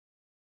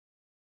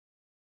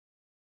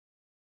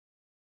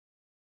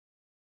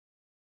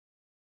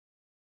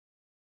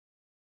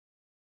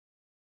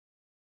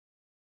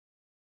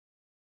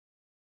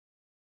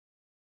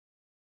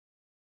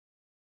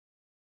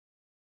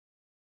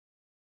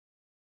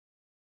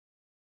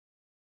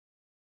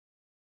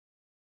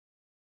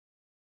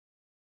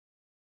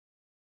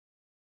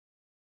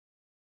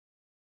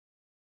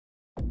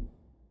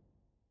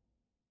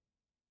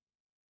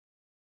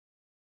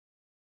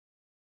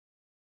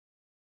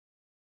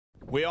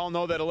We all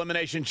know that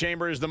Elimination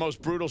Chamber is the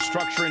most brutal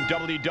structure in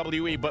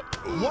WWE, but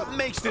what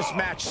makes this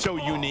match so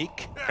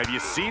unique? Have you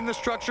seen the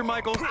structure,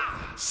 Michael?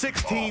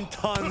 16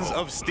 tons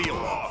of steel,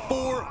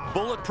 4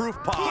 bulletproof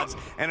pods,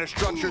 and a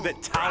structure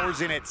that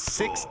towers in at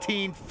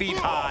 16 feet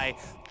high,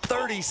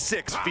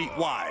 36 feet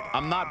wide.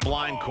 I'm not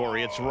blind,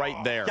 Corey. It's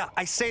right there. Yeah,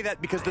 I say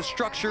that because the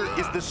structure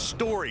is the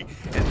story,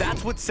 and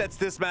that's what sets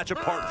this match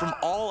apart from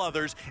all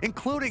others,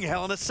 including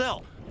Hell in a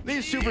Cell.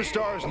 These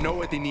superstars know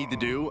what they need to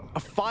do.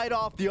 Fight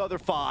off the other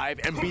 5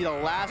 and be the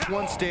last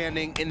one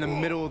standing in the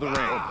middle of the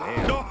ring.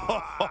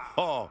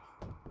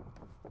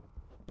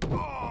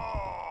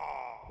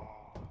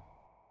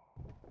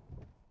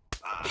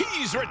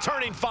 He's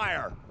returning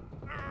fire.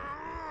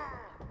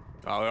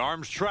 Oh, the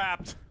arm's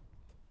trapped.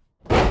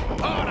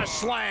 Oh, and a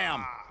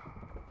slam.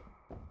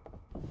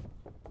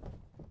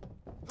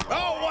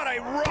 Oh, what a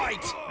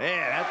right.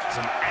 Man, that's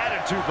some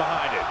attitude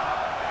behind it.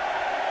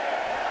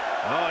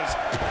 Oh, he's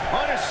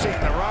punishing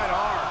the right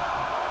arm.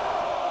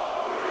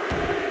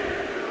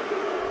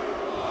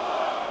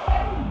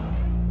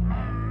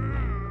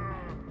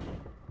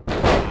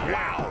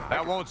 Wow,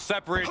 that won't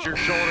separate your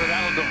shoulder,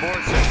 that'll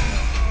divorce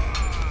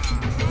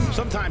it.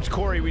 Sometimes,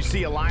 Corey, we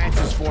see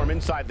alliances form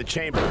inside the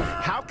chamber.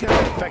 How can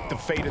that affect the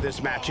fate of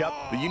this matchup?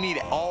 But you need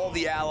all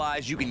the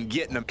allies you can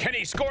get in them. Can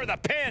he score the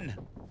pin?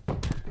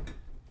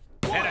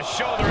 And a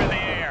shoulder in the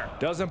air.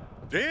 Doesn't.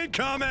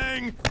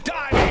 Incoming!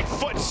 Diving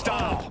foot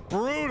stomp. Oh,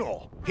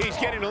 brutal. He's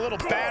getting a little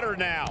battered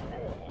now.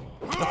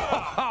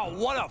 Oh,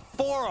 what a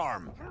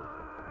forearm.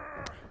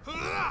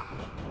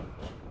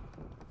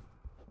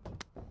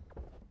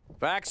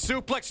 Back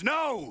suplex,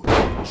 no!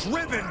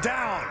 Driven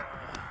down.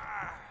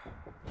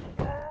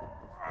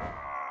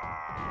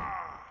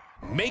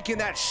 Making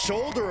that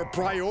shoulder a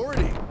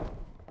priority.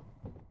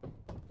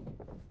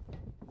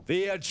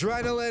 The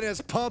adrenaline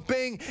is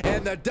pumping,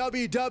 and the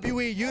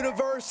WWE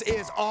Universe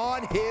is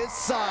on his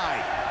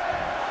side.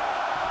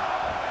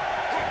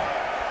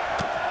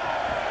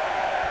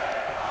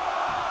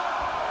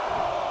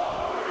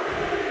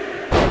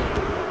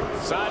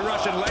 Side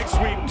Russian leg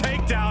sweep,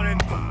 takedown,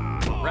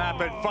 and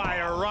rapid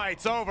fire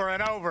rights over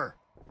and over.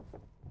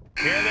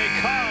 Here they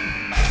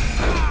come.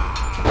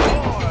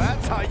 Oh,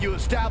 that's how you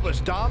establish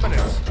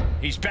dominance.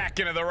 He's back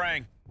into the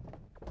ring.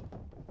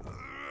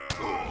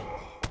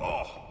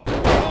 Oh,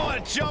 a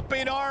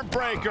jumping arm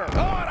breaker.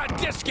 Oh, and a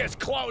discus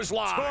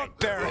clothesline. Took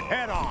their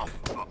head off.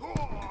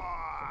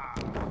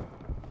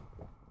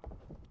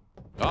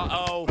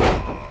 Uh-oh.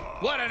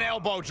 What an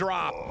elbow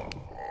drop.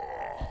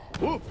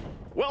 Ooh,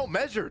 well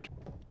measured.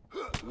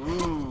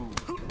 Ooh.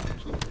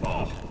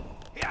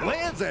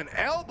 Lands an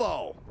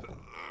elbow.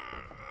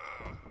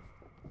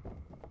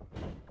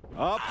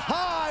 Up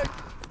high.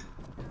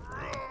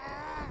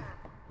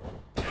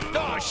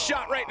 Oh,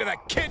 shot right to the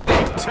kidney.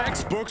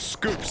 Textbook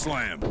scoop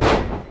slam.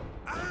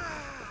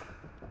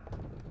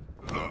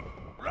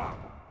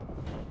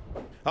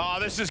 Oh,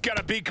 this is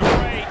gonna be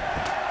great.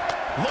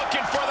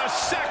 Looking for the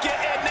second,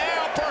 and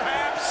now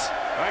perhaps.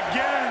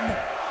 Again.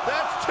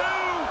 That's 2.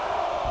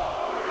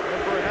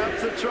 And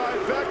perhaps a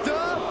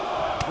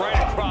trifecta.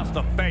 Right across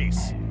the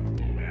face.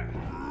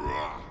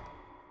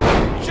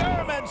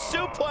 German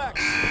suplex.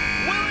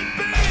 Will it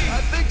be?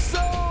 I think so.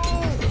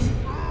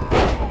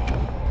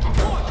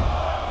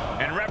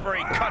 And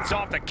referee cuts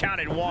off the count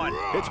at 1.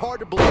 It's hard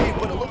to believe,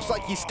 but it looks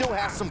like he still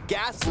has some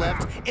gas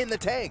left in the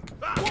tank.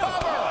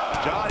 Cover.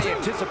 Johnny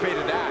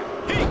anticipated that.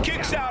 He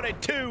kicks out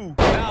at 2.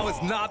 Now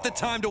is not the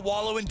time to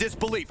wallow in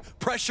disbelief.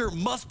 Pressure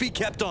must be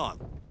kept on.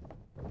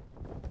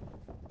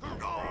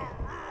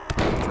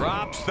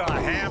 Drops the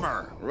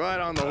hammer. Right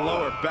on the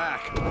lower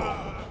back.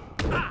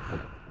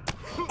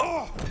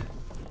 Oh.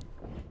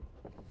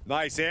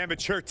 Nice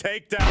amateur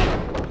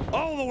takedown.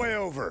 All the way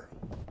over.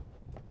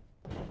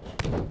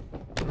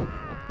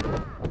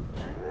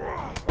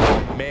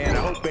 Man, I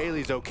hope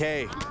Bailey's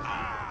okay.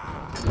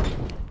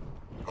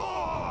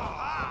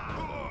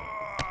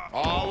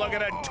 Oh, look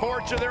at him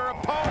torture their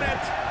opponent.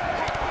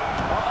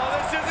 Oh,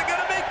 this isn't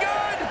gonna be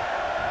good.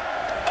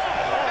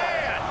 Oh,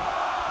 man.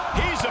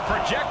 He's a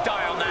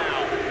projectile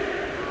now.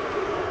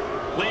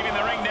 Leaving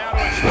the ring now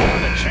to explore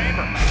the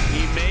chamber.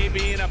 He may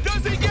be in a...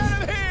 Does he get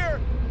him here?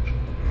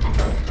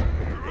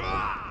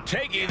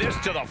 Taking this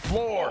to the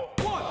floor.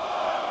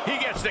 He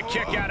gets the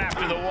kick out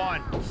after the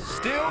 1.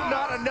 Still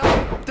not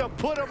enough to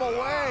put him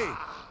away.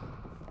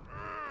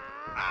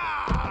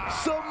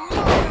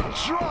 Samoan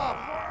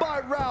drop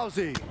by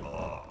Rousey.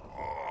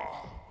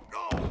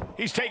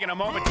 He's taking a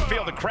moment to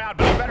feel the crowd,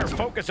 but he better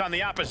focus on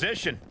the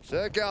opposition.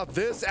 Check out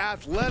this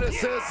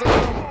athleticism.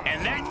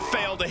 And that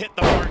failed to hit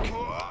the mark.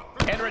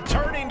 And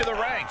returning to the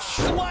ring.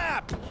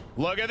 Slap!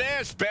 Look at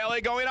this, Bailey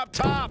going up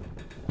top.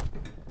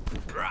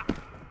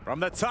 From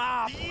the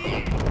top.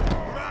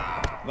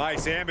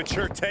 Nice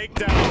amateur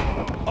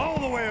takedown. All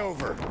the way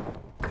over.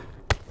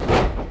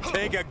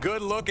 Take a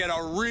good look at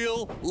a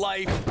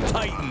real-life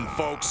Titan,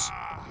 folks.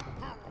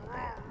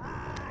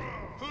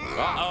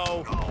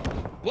 Uh-oh.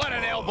 What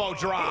an elbow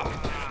drop.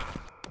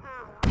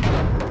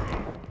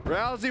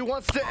 Rousey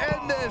wants to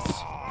end this.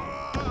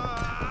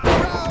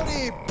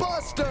 Rowdy busts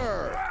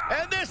Buster.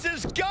 And this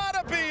has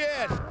gotta be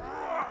it.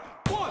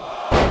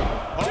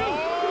 Oh,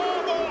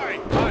 boy.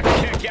 A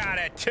kick out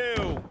at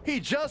 2. He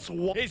just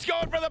won. He's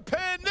going for the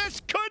pin. This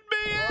could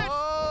be it.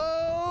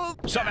 Oh.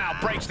 Somehow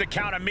breaks the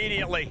count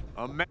immediately.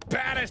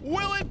 Baddest.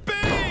 Will it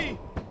be?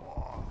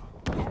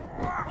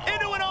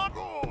 Into an arm.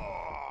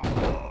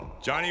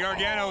 Johnny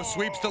Gargano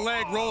sweeps the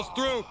leg, rolls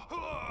through.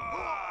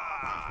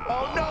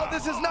 Oh, no,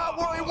 this is not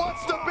where he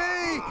wants to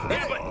be.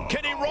 Yeah, but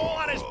can he roll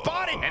on his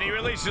body? And he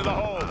releases the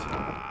hold.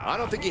 I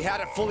don't think he had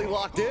it fully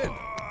locked in.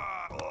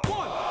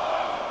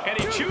 And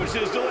he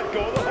chooses to let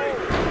go of the hold.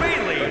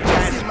 Bailey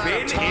has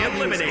been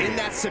eliminated. In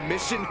that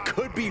submission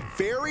could be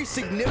very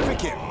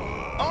significant.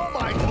 Oh,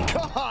 my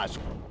gosh.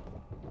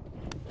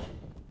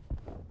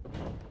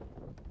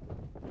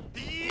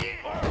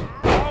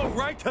 Oh,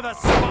 right to the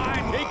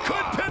spine. He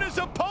could pin his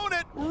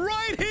opponent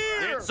right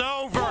here. It's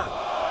over.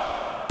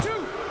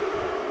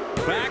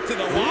 Back to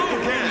the locker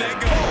room they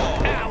go.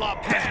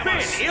 Alabama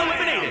Been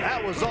eliminated.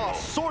 That was all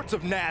sorts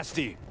of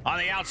nasty. on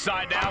the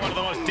outside now, one of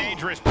the most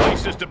dangerous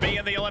places to be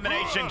in the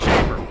Elimination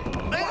Chamber.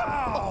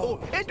 Oh,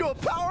 into a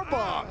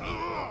powerbomb.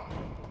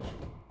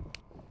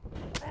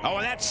 Oh,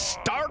 and that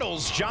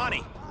startles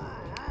Johnny.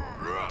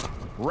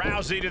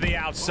 Rousey to the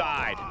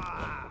outside.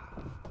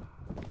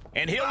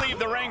 And he'll leave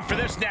the ring for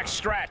this next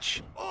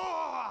stretch.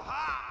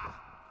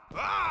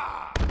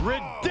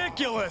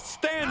 Ridiculous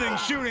standing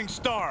shooting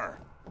star.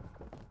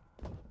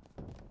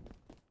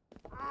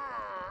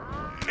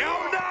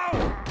 Oh,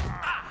 no!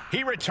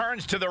 He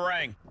returns to the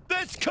ring.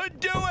 This could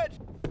do it!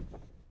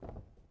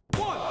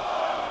 1,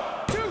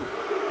 2.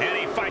 And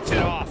he fights it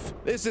off.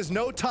 This is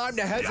no time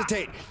to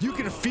hesitate. You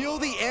can feel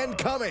the end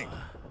coming.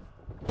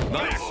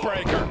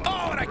 Backbreaker.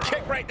 Oh, and a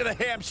kick right to the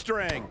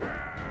hamstring.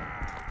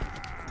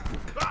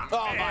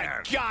 Oh,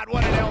 my God,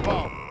 what an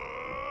elbow.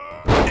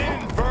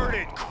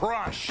 Inverted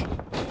crush.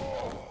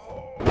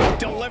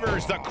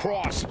 Delivers the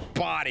cross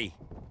body.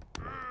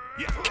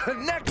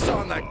 Connects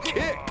on the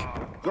kick.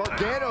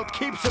 Gargano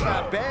keeps him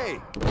at bay.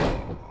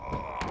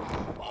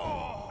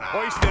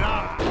 Hoisted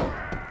up.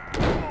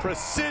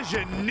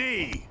 Precision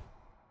knee.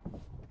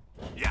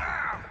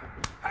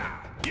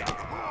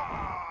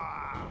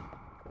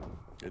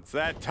 It's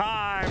that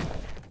time.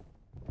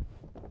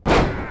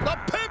 The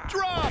pip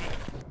drop.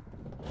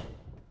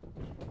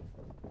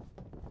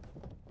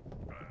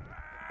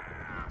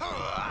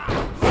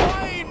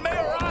 Flying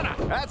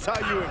Mayorana. That's how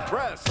you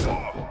impress.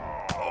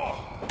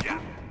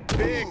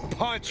 Big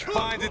punch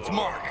finds its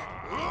mark.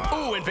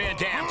 Ooh, and Van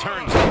Dam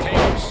turns the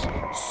tables.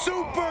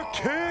 Super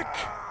kick.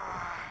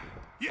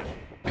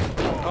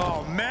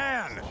 Oh,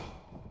 man.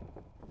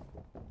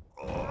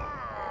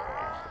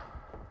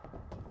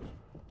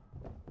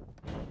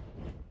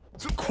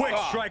 Quick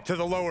strike to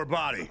the lower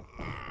body.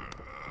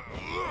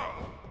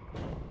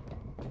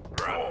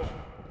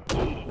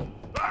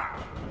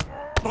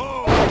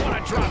 Oh,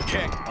 what a drop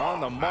kick. On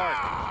the mark.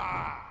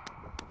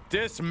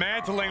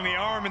 Dismantling the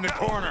arm in the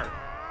corner.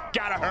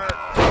 Gotta hurt.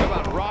 How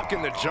about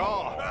rocking the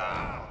jaw?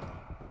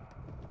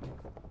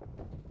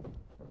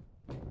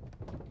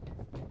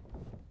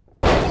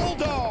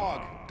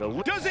 Bulldog.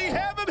 Does he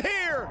have him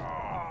here?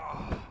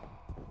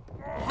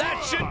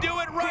 That should do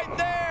it right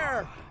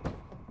there.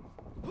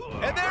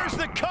 And there's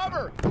the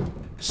cover.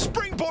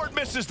 Springboard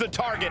misses the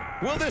target.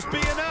 Will this be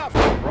enough?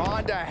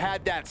 Ronda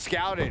had that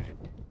scouted.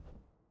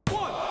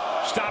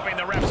 Stopping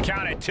the ref's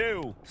count at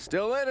 2.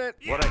 Still in it.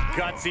 What a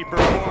gutsy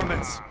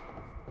performance.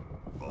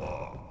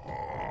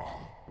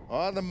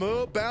 On the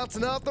move,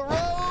 bouncing off the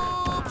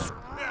ropes.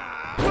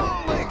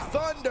 Rolling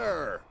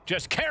thunder.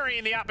 Just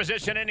carrying the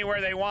opposition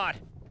anywhere they want.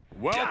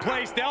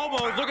 Well-placed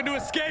elbows looking to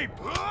escape.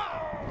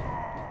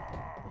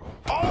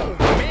 Oh,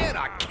 man,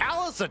 a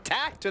callous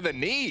attack to the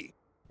knee.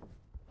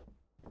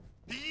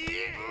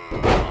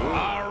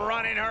 A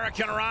running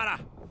Hurricane Rana.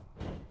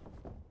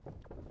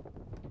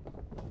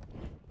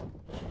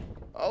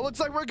 Oh, looks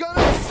like we're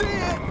gonna see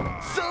it.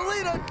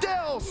 Selena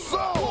Del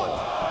Sol.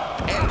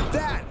 And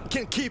that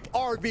can keep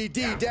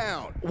RVD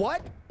down.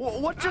 What?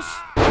 What just?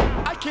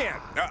 I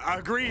can't.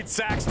 Agreed,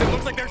 Saxton.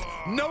 Looks like there's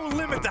no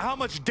limit to how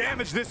much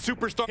damage this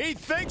superstar. He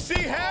thinks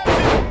he has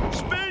it.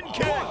 Spin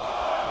kick.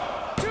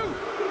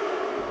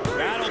 2.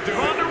 That'll do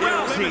Ronda it.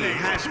 Rousey Eliminate.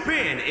 has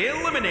been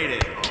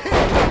eliminated.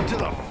 Kick to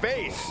the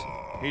face.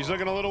 He's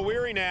looking a little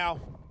weary now.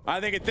 I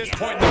think at this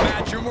point in the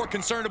match, you're more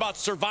concerned about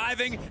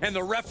surviving and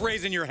the ref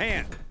raising your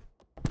hand.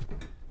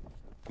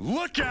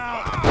 Look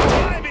out!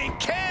 Diving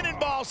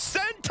cannonball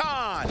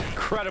senton.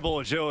 Incredible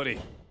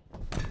agility.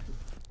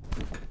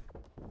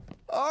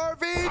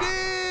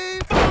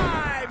 RVD.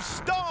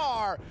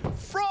 5-star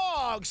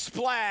frog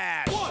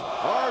splash.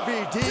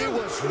 RVD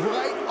was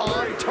right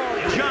on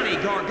target. Johnny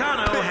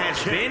Gargano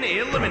has been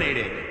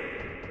eliminated.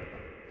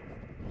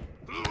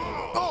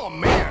 Oh,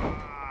 man.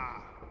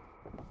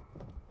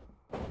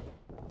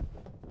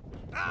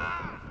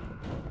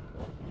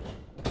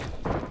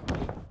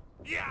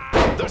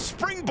 The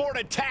springboard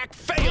attack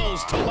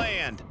fails to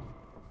land.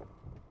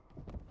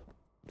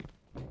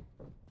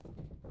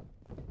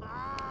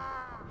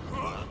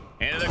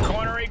 Into the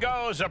corner he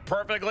goes, a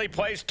perfectly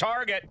placed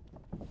target.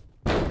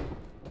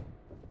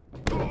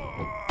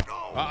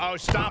 Uh-oh,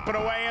 stomping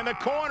away in the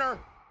corner.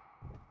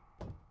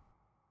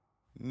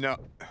 No,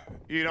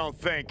 you don't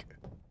think.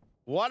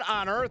 What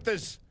on earth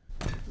is...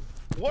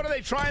 What are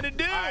they trying to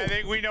do? I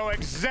think we know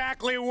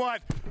exactly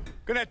what.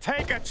 Gonna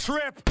take a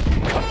trip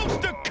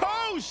coast to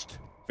coast.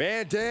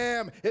 Van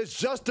Dam is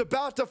just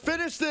about to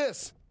finish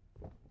this.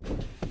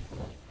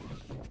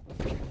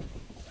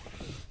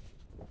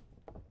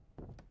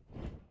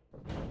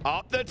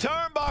 Up the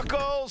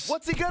turnbuckles.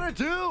 What's he gonna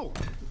do?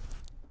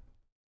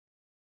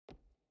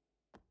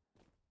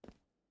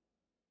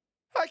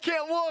 I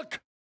can't look.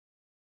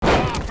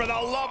 Ah, for the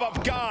love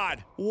of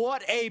God.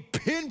 What a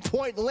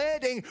pinpoint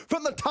landing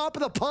from the top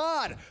of the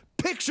pod.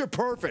 Picture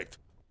perfect.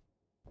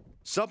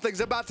 Something's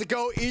about to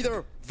go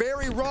either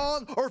very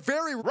wrong or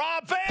very...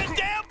 Rob Van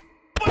Dam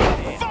with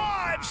a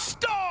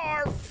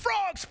 5-star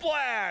frog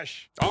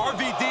splash.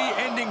 RVD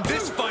ending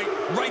this fight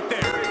right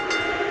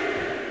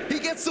there. He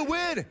gets the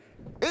win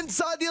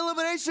inside the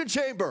Elimination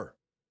Chamber.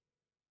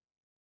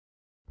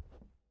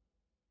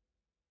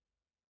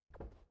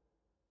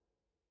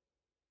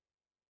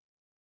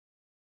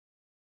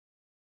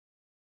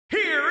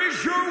 Here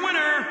is your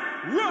winner,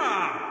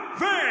 Rob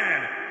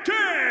Van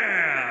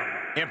Dam.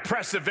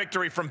 Impressive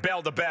victory from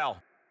bell to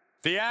bell.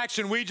 The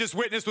action we just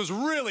witnessed was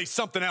really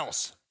something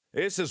else.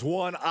 This is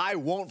one I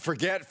won't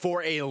forget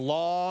for a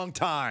long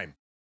time.